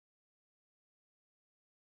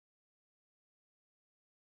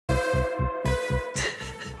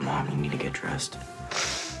Mom, you need to get dressed.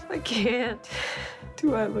 I can't.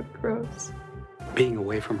 Do I look gross? Being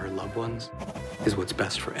away from her loved ones is what's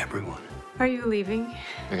best for everyone. Are you leaving?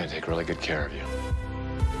 They're gonna take really good care of you.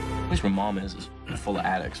 At least where Mom is full of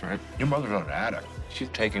addicts, right? Your mother's not an addict. She's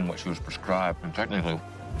taking what she was prescribed, and technically,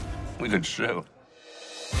 we could sue.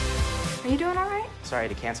 Are you doing all right? Sorry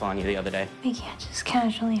to cancel on you the other day. We can't just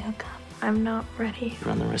casually hook up. I'm not ready. You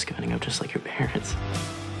run the risk of ending up just like your parents.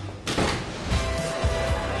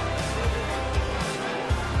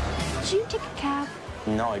 Did you take a cab?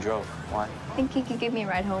 No, I drove. Why? I think you could give me a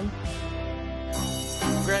ride home.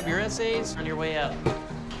 Grab your essays on your way out.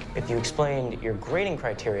 If you explained your grading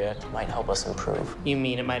criteria, it might help us improve. You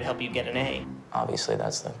mean it might help you get an A? Obviously,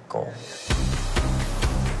 that's the goal.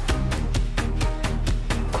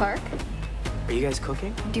 Clark, Are you guys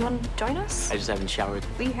cooking? do you want to join us? I just haven't showered.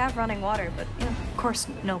 We have running water, but, you know, of course,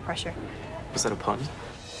 no pressure. Was that a pun?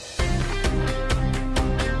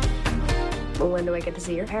 Well, when do I get to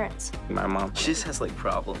see your parents? My mom, she just has, like,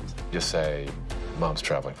 problems. Just say, Mom's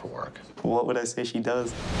traveling for work. What would I say she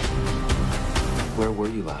does? Where were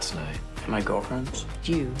you last night? My girlfriend's.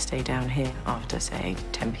 You stay down here after, say,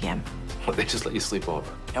 10 p.m. Well, they just let you sleep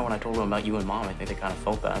over. And when I told them about you and Mom, I think they kind of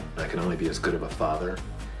felt bad. I can only be as good of a father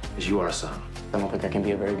as you are, son. I don't think I can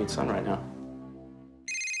be a very good son right now.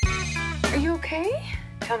 Are you okay?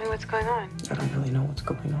 Tell me what's going on. I don't really know what's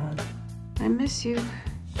going on. I miss you.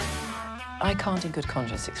 I can't in good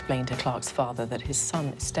conscience explain to Clark's father that his son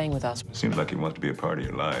is staying with us. Seems like he wants to be a part of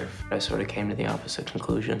your life. I sort of came to the opposite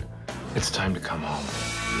conclusion. It's time to come home.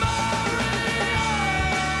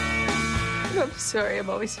 I'm sorry, I'm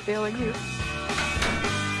always failing you.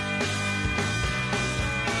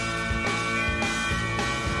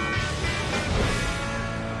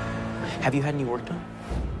 Have you had any work done?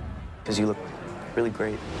 Because you look really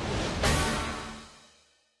great.